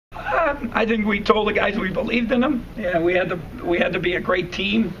I think we told the guys we believed in them. Yeah, we had to be a great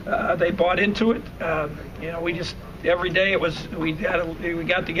team. They bought into it. We just every day we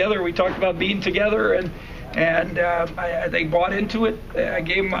got together. We talked about being together, and they bought into it. I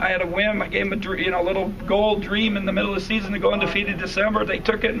had a whim. I gave them a little goal dream in the middle of the season to go undefeated December. They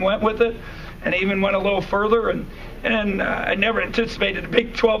took it and went with it, and even went a little further. And I never anticipated the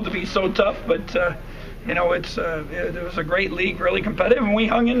Big 12 to be so tough, but. It was a great league, really competitive, and we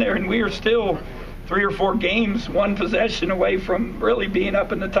hung in there, and we were still 3 or 4 games, 1 possession away from really being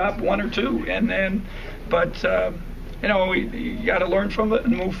up in the top 1 or 2. You got to learn from it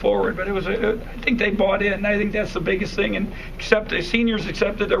and move forward. But I think they bought in. I think that's the biggest thing. And the seniors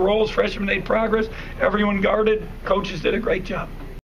accepted their roles, freshmen made progress, everyone guarded, coaches did a great job.